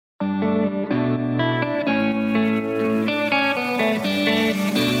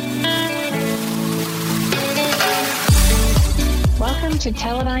to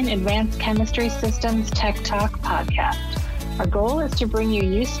Teledyne Advanced Chemistry Systems Tech Talk podcast. Our goal is to bring you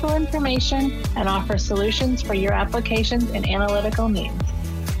useful information and offer solutions for your applications and analytical needs.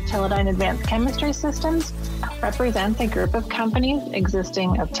 Teledyne Advanced Chemistry Systems represents a group of companies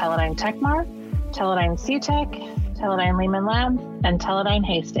existing of Teledyne Tecmar, Teledyne CTech, Teledyne Lehman Labs, and Teledyne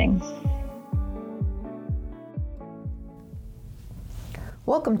Hastings.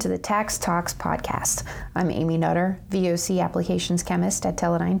 Welcome to the Tax Talks podcast. I'm Amy Nutter, VOC Applications Chemist at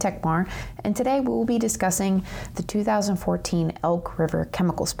Teledyne Tecmar, and today we will be discussing the 2014 Elk River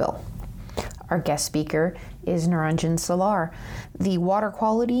chemical spill. Our guest speaker is Niranjan Salar, the Water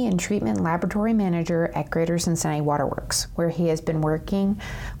Quality and Treatment Laboratory Manager at Greater Cincinnati Waterworks, where he has been working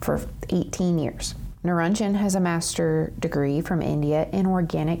for 18 years. Niranjan has a master's degree from India in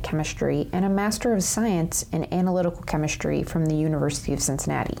organic chemistry and a Master of Science in analytical chemistry from the University of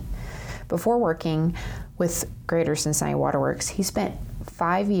Cincinnati. Before working with Greater Cincinnati Waterworks, he spent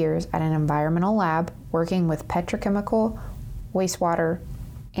 5 years at an environmental lab working with petrochemical, wastewater,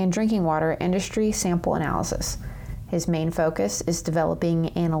 and drinking water industry sample analysis. His main focus is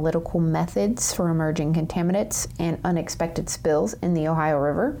developing analytical methods for emerging contaminants and unexpected spills in the Ohio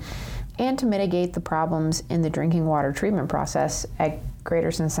River, and to mitigate the problems in the drinking water treatment process at Greater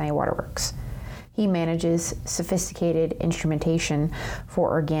Cincinnati Waterworks. He manages sophisticated instrumentation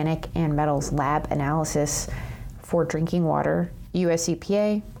for organic and metals lab analysis for drinking water, US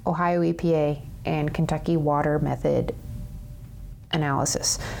EPA, Ohio EPA, and Kentucky water method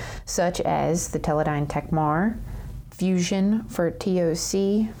analysis, such as the Teledyne Tecmar, Fusion for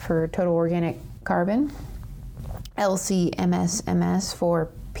TOC for total organic carbon, LC-MS-MS for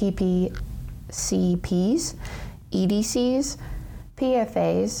PPCPs, EDCs,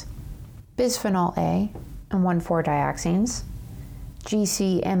 PFAs, bisphenol A and 1,4-dioxanes,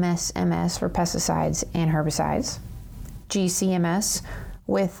 GC-MS-MS for pesticides and herbicides, GCMS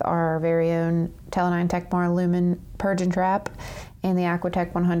with our very own Teledyne Tecmar Lumen Purge and Trap, and the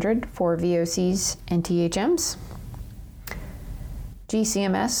Aquatech 100 for VOCs and THMs,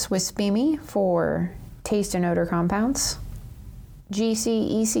 GCMS with SPEME for taste and odor compounds,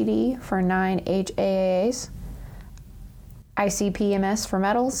 GC-ECD for 9-HAAs, ICP-MS for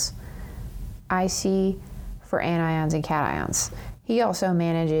metals, IC for anions and cations. He also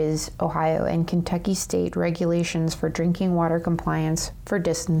manages Ohio and Kentucky state regulations for drinking water compliance for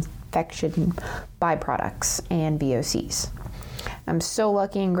disinfection byproducts and VOCs. I'm so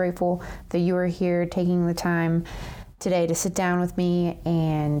lucky and grateful that you are here taking the time today to sit down with me,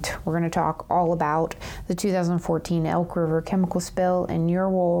 and we're going to talk all about the 2014 Elk River chemical spill and your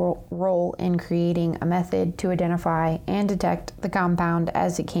role in creating a method to identify and detect the compound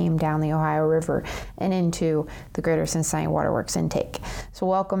as it came down the Ohio River and into the Greater Cincinnati Waterworks intake. So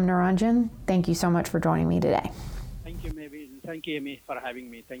welcome, Niranjan. Thank you so much for joining me today. Thank you, Amy, for having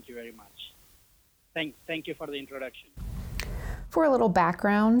me. Thank you very much. Thank you for the introduction. For a little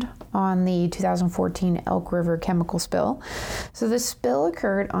background on the 2014 Elk River chemical spill. So this spill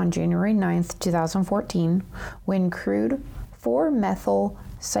occurred on January 9th, 2014, when crude 4-methyl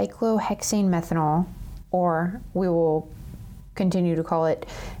cyclohexane methanol, or we will continue to call it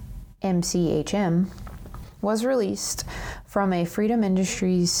MCHM, was released from a Freedom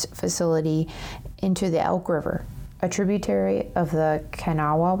Industries facility into the Elk River, a tributary of the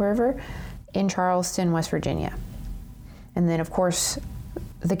Kanawha River in Charleston, West Virginia. And then, of course,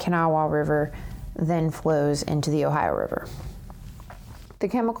 the Kanawha River then flows into the Ohio River. The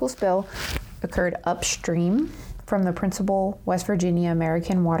chemical spill occurred upstream from the principal West Virginia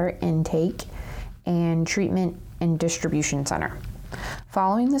American Water Intake and Treatment and Distribution Center.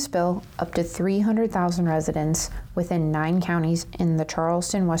 Following the spill, up to 300,000 residents within 9 counties in the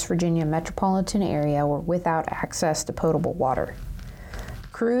Charleston, West Virginia metropolitan area were without access to potable water.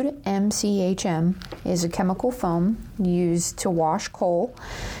 Crude MCHM is a chemical foam used to wash coal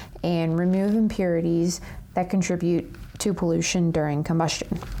and remove impurities that contribute to pollution during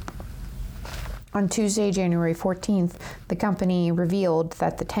combustion. On Tuesday, January 14th, the company revealed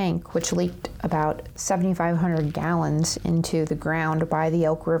that the tank, which leaked about 7,500 gallons into the ground by the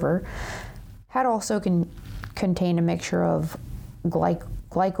Elk River, had also contained a mixture of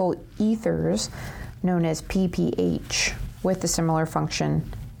glycol ethers known as PPH, with a similar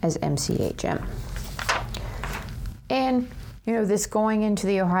function as MCHM. And, this going into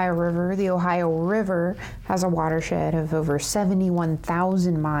the Ohio River has a watershed of over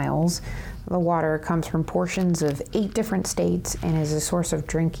 71,000 miles. The water comes from portions of 8 different states and is a source of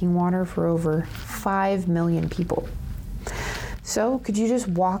drinking water for over 5 million people. So could you just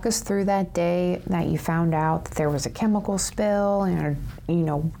walk us through that day that you found out that there was a chemical spill, and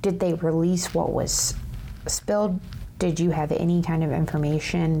did they release what was spilled did you have any kind of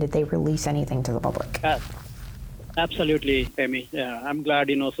information? Did they release anything to the public? Absolutely, Amy. I'm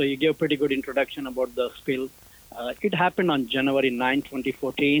glad, so you gave a pretty good introduction about the spill. It happened on January 9,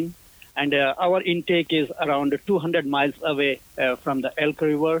 2014, and our intake is around 200 miles away from the Elk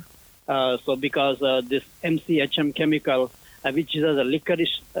River. So because this MCHM chemical, which is a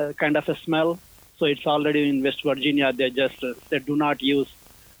licorice kind of a smell, so it's already in West Virginia. They do not use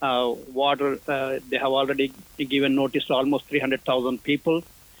water. They have already given notice to almost 300,000 people.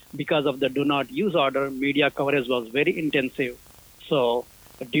 Because of the do not use order, media coverage was very intensive. So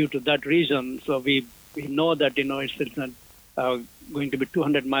due to that reason, so we know that, it's not going to be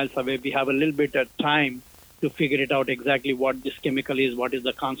 200 miles away. We have a little bit of time to figure it out exactly what this chemical is, what is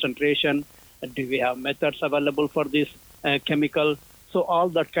the concentration, do we have methods available for this chemical. So all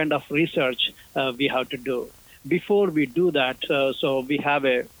that kind of research we have to do. Before we do that, so we have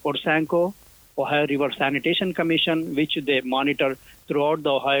a ORSANCO, Ohio River Sanitation Commission, which they monitor throughout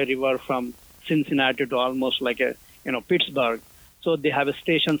the Ohio River from Cincinnati to almost like Pittsburgh. So they have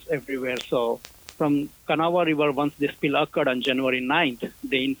stations everywhere. So from Kanawha River, once the spill occurred on January 9th,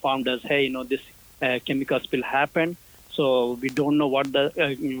 they informed us, hey, this chemical spill happened. So we don't know what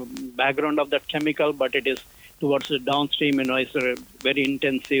the background of that chemical, but it is towards the downstream. It's very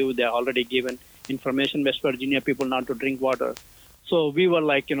intensive. They already given information, West Virginia people not to drink water. So we were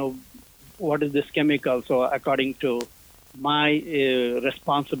like, what is this chemical? So according to my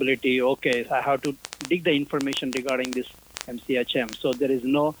responsibility, okay, I have to dig the information regarding this MCHM. So there is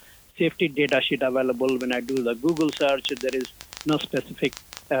no safety data sheet available. When I do the Google search, there is no specific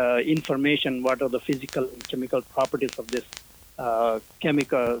information what are the physical and chemical properties of this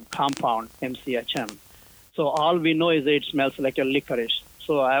chemical compound, MCHM. So all we know is that it smells like a licorice.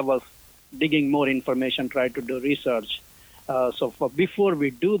 So I was digging more information, trying to do research. Before we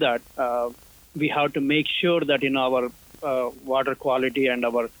do that, we have to make sure that in our water quality and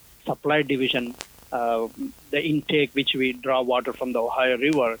our supply division, the intake which we draw water from the Ohio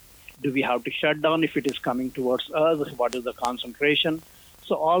River, do we have to shut down if it is coming towards us? What is the concentration?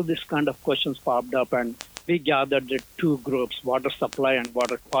 So all these kind of questions popped up, and we gathered the two groups, water supply and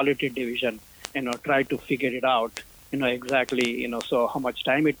water quality division, try to figure it out, exactly, so how much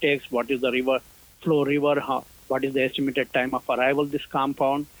time it takes, what is the river flow, what is the estimated time of arrival of this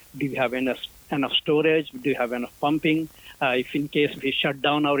compound, do we have enough storage, do you have enough pumping, if in case we shut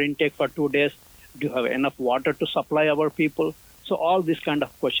down our intake for 2 days, do you have enough water to supply our people? So all these kind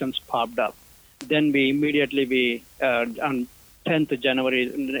of questions popped up. Then we immediately, on 10th January,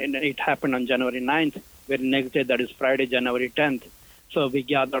 it happened on January 9th, very next day, that is Friday, January 10th. So we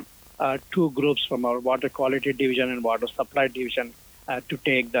gathered two groups from our water quality division and water supply division to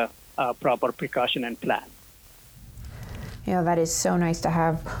take the proper precaution and plan. That is so nice to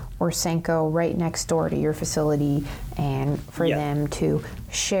have ORSANCO right next door to your facility, and for them to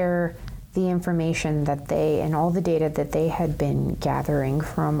share the information that they and all the data that they had been gathering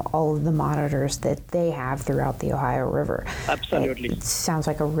from all of the monitors that they have throughout the Ohio River. Absolutely. It sounds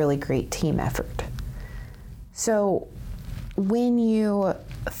like a really great team effort. So when you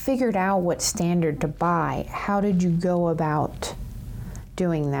figured out what standard to buy, how did you go about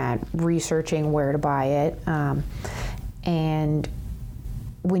doing that, researching where to buy it? And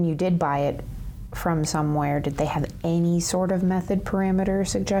when you did buy it from somewhere, did they have any sort of method parameter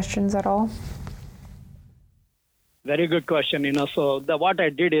suggestions at all? Very good question. So what I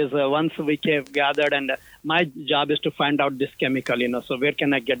did is once we gathered, and my job is to find out this chemical, so where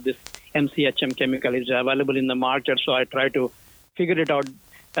can I get this MCHM chemical? Is available in the market? So I try to figure it out.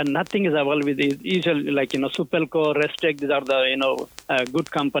 And nothing is available with these. Usually, like, Supelco, Restec, these are the, good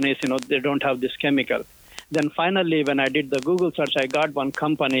companies, they don't have this chemical. Then finally, when I did the Google search, I got one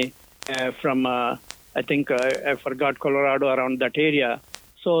company from, I forgot, Colorado, around that area.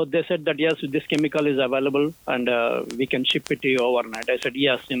 So they said that, yes, this chemical is available and we can ship it to you overnight. I said,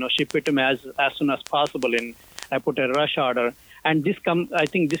 yes, ship it to me as soon as possible. And I put a rush order. And I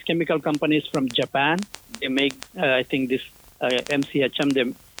think this chemical company is from Japan. They make, this MCHM,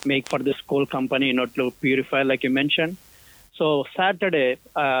 they make for this coal company, to purify, like you mentioned. So Saturday,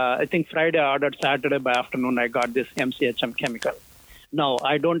 Friday I ordered, Saturday by afternoon I got this MCHM chemical. Now,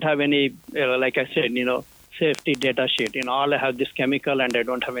 I don't have any, like I said, safety data sheet. All I have this chemical and I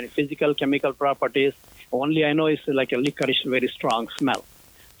don't have any physical chemical properties. Only I know it's like a licorice, very strong smell.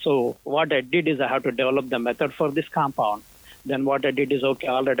 So what I did is I have to develop the method for this compound. Then what I did is, okay,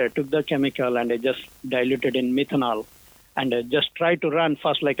 all right, I took the chemical and I just diluted in methanol. And I just try to run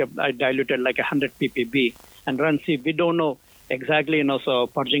first, I diluted like 100 ppb and run, see, we don't know exactly, so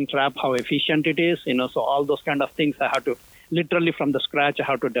purging trap, how efficient it is, so all those kind of things I have to, literally from the scratch, I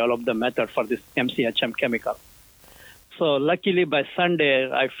have to develop the method for this MCHM chemical. So luckily by Sunday,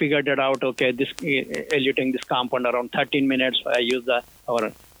 I figured it out. Okay, this eluting this compound around 13 minutes. I use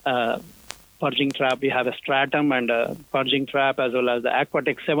our purging trap. We have a Stratum and a purging trap as well as the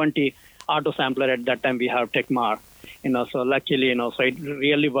Aquatech 70 auto sampler. At that time we have Techmar. So luckily, so it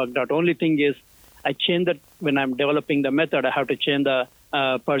really worked out. Only thing is, I changed that when I'm developing the method. I have to change the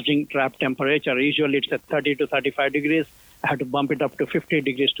purging trap temperature. Usually it's at 30 to 35 degrees. I have to bump it up to 50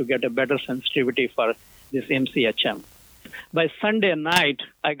 degrees to get a better sensitivity for this MCHM. By Sunday night,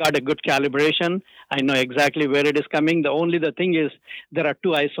 I got a good calibration. I know exactly where it is coming. The thing is, there are two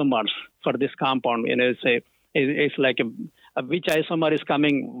isomers for this compound. It's like which isomer is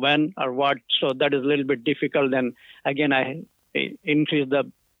coming when or what. So that is a little bit difficult. Then again, I increased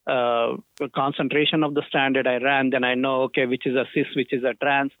the concentration of the standard. I ran. Then I know, okay, which is a cis, which is a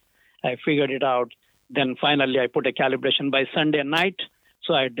trans. I figured it out. Then finally, I put a calibration by Sunday night.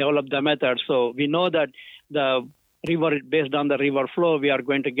 So I developed the method. So we know that the river, based on the river flow, we are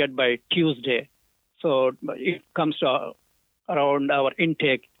going to get by Tuesday. So it comes to around our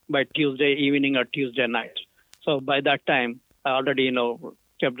intake by Tuesday evening or Tuesday night. So by that time, I already,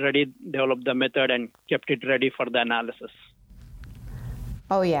 kept ready, developed the method and kept it ready for the analysis.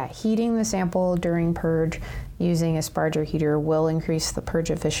 Oh yeah, heating the sample during purge using a Sparger heater will increase the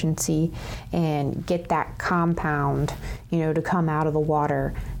purge efficiency and get that compound, to come out of the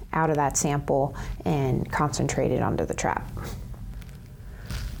water, out of that sample and concentrate it onto the trap.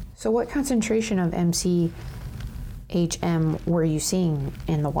 So what concentration of MCHM were you seeing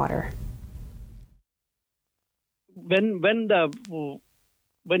in the water? When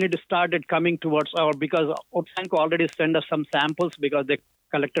it started coming towards because Opsanco already sent us some samples because they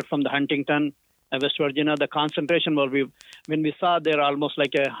collected from the Huntington, West Virginia, the concentration when we saw there almost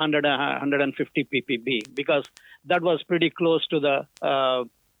like 150 ppb, because that was pretty close to the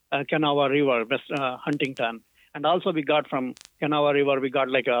Kanawha River, Huntington. And also we got from Kanawha River, we got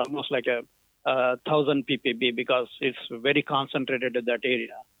almost like 1,000 ppb because it's very concentrated in that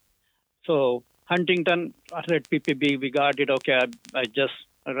area. So Huntington, 100 ppb, we got it. Okay, I just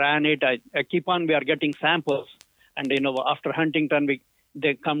ran it. I keep on, we are getting samples. And, after Huntington,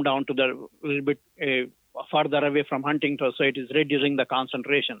 they come down to the little bit farther away from Huntington, so it is reducing the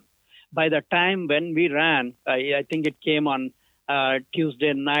concentration. By the time when we ran, I think it came on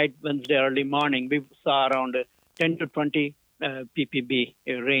Tuesday night, Wednesday early morning, we saw around 10 to 20 ppb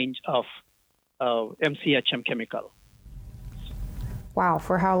range of MCHM chemical. Wow,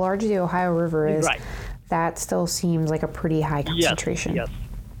 for how large the Ohio River is, right, that still seems like a pretty high concentration. Yes.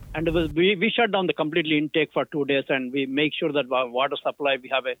 And we shut down the completely intake for 2 days, and we make sure that our water supply, we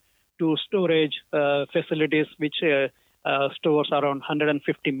have 2 storage facilities which stores around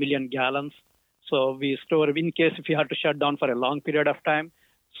 150 million gallons. So we store in case if you have to shut down for a long period of time.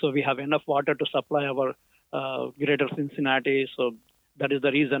 So we have enough water to supply our greater Cincinnati. So that is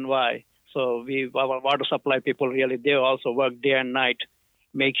the reason why. So our water supply people really, they also work day and night,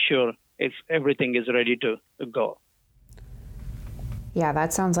 make sure everything is ready to go. Yeah,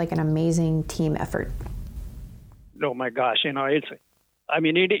 that sounds like an amazing team effort. Oh my gosh, it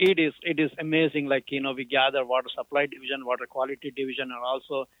is amazing. Like, we gather water supply division, water quality division, and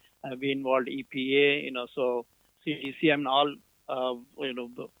also we involved EPA, so CDC and all,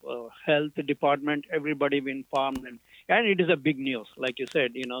 health department, everybody we informed. And it is a big news, like you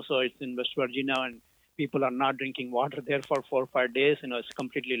said, so it's in West Virginia and people are not drinking water there for 4 or 5 days. It's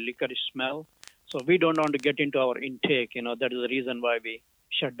completely licorice smell. So we don't want to get into our intake. That is the reason why we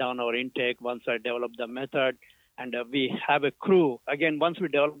shut down our intake once I developed the method. And we have a crew. Again, once we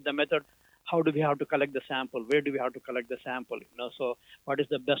develop the method, how do we have to collect the sample? Where do we have to collect the sample? So what is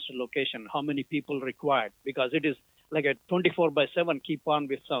the best location? How many people required? Because it is like a 24/7 keep on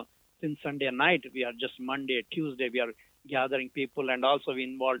with since Sunday night. We are just Monday, Tuesday, we are gathering people. And also we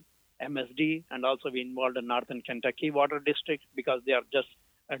involved MSD, and also we involved the Northern Kentucky Water District, because they are just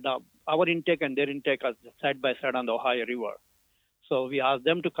our intake and their intake are side by side on the Ohio River. So we asked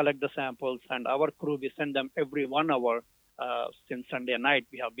them to collect the samples, and our crew, we send them every 1 hour since Sunday night.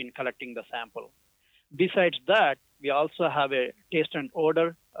 We have been collecting the sample. Besides that, we also have a taste and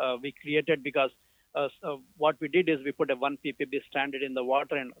odor we created, because what we did is we put a 1 ppb standard in the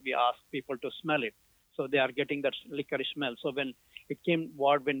water and we asked people to smell it. So they are getting that licorice smell. So when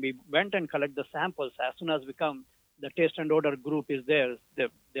when we went and collect the samples, as soon as we come, the taste and odor group is there.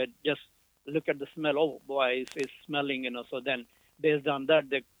 They just look at the smell. Oh boy, it's smelling, So then based on that,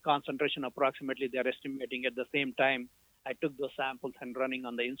 the concentration approximately they're estimating at the same time. I took those samples and running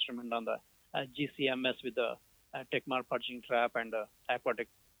on the instrument on the GCMS with the Techmar purging trap and the Aquatech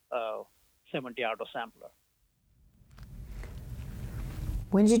 70 auto sampler.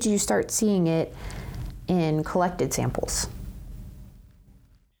 When did you start seeing it in collected samples?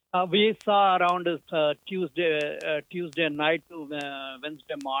 We saw around Tuesday night to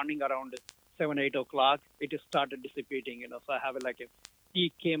Wednesday morning around 7-8 o'clock. It started dissipating. So I have a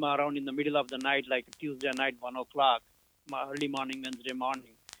peak came around in the middle of the night, like Tuesday night 1 o'clock, early morning Wednesday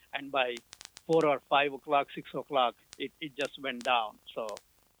morning, and by 4 or 5 o'clock, 6 o'clock, it just went down. So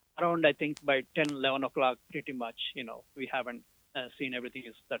around, I think, by 10, 11 o'clock, pretty much, we haven't seen everything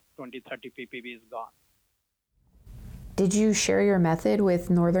is that 20, 30 ppb is gone. Did you share your method with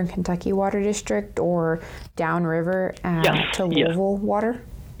Northern Kentucky Water District or downriver to Louisville Water?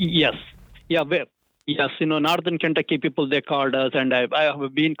 Yes. Yeah, yes. Northern Kentucky people, they called us, and I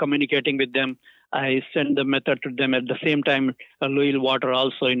have been communicating with them. I sent the method to them at the same time. Louisville Water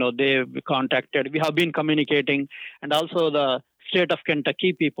also, they contacted. We have been communicating, and also the state of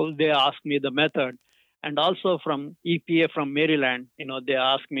Kentucky people, they asked me the method, and also from EPA from Maryland, they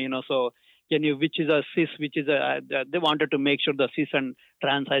asked me, so can you, which is a cis, which is they wanted to make sure the cis and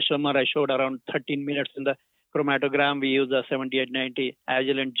trans isomer. I showed around 13 minutes in the chromatogram. We use the 7890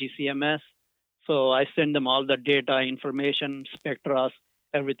 Agilent GCMS. So I send them all the data, information, spectra,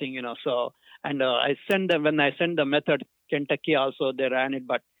 everything, So, and I send them, when I send the method, Kentucky also, they ran it,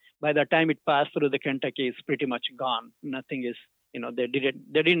 but by the time it passed through the Kentucky, it's pretty much gone. Nothing is, they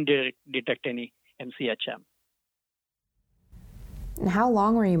didn't detect any MCHM. And how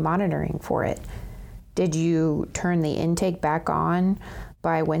long were you monitoring for it? Did you turn the intake back on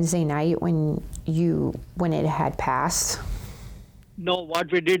by Wednesday night when it had passed? No,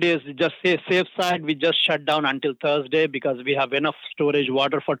 what we did is just say safe side. We just shut down until Thursday because we have enough storage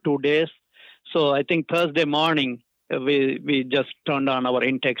water for 2 days. So I think Thursday morning we just turned on our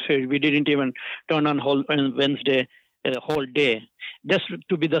intake. So we didn't even turn on Wednesday whole day, just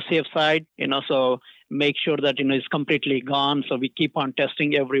to be the safe side. So make sure that it's completely gone. So we keep on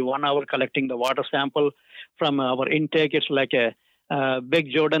testing every 1 hour, collecting the water sample from our intake. It's like a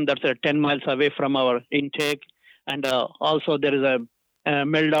Big Jordan that's 10 miles away from our intake. And also there is a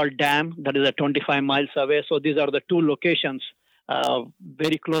Meldal Dam that is 25 miles away. So these are the 2 locations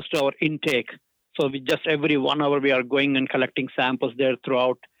very close to our intake. So we just every 1 hour we are going and collecting samples there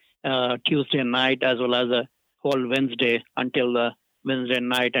throughout Tuesday night as well as a whole Wednesday until the Wednesday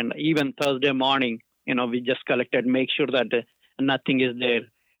night, and even Thursday morning. We just collected, make sure that nothing is there.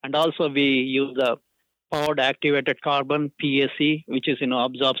 And also we use the powered activated carbon, PAC, which is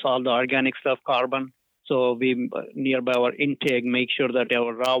absorbs all the organic stuff, carbon. So we nearby our intake, make sure that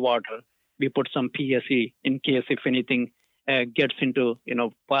our raw water, we put some PAC in case if anything gets into,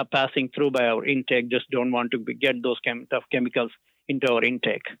 passing through by our intake, just don't want to get those tough chemicals into our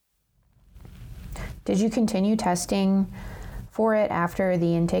intake. Did you continue testing for it after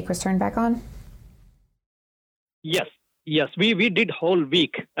the intake was turned back on? Yes. We did whole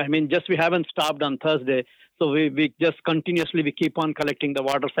week. We haven't stopped on Thursday. So we just continuously, we keep on collecting the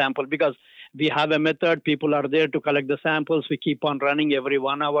water sample because we have a method. People are there to collect the samples. We keep on running every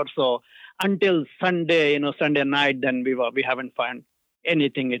 1 hour. So until Sunday, Sunday night, then we haven't found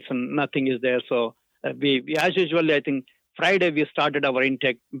anything. Nothing is there. So we as usual, I think Friday we started our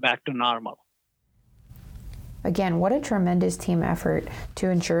intake back to normal. Again, what a tremendous team effort to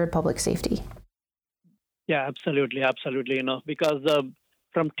ensure public safety. Yeah, absolutely. Because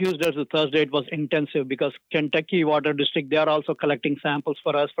from Tuesday to Thursday, it was intensive because Kentucky Water District, they are also collecting samples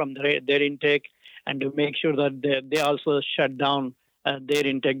for us from their intake and to make sure that they also shut down their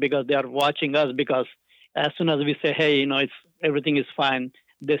intake because they are watching us, because as soon as we say, hey, everything is fine,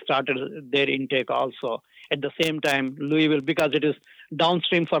 they started their intake also. At the same time, Louisville, because it is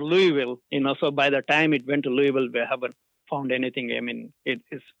downstream for Louisville, so by the time it went to Louisville, we haven't found anything. It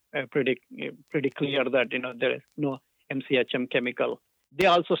is pretty clear that, there is no MCHM chemical. They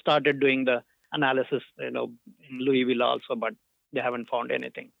also started doing the analysis, in Louisville also, but they haven't found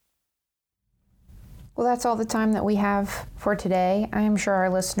anything. Well, that's all the time that we have for today. I am sure our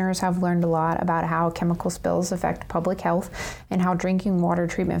listeners have learned a lot about how chemical spills affect public health and how drinking water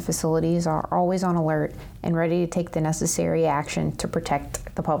treatment facilities are always on alert and ready to take the necessary action to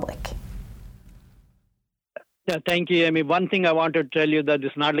protect the public. Yeah, thank you, Amy. One thing I want to tell you that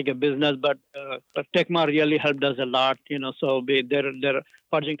it's not like a business, but TECMA really helped us a lot. So their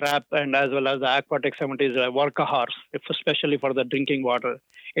purging trap and as well as the Aquatex 70 is a workhorse, especially for the drinking water.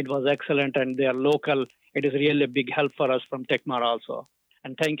 It was excellent, and they are local. It is really a big help for us from TECMA also.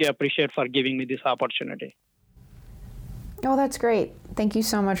 And thank you. I appreciate for giving me this opportunity. Oh, that's great. Thank you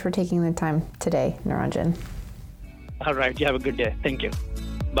so much for taking the time today, Niranjan. All right. You have a good day. Thank you.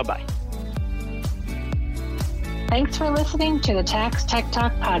 Bye-bye. Thanks for listening to the Tax Tech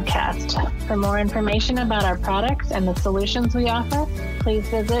Talk podcast. For more information about our products and the solutions we offer, please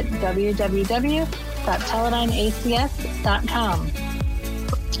visit www.teledyneacs.com.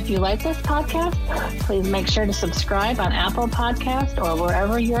 If you like this podcast, please make sure to subscribe on Apple Podcast or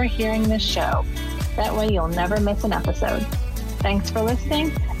wherever you're hearing this show. That way you'll never miss an episode. Thanks for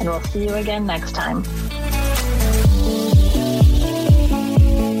listening, and we'll see you again next time.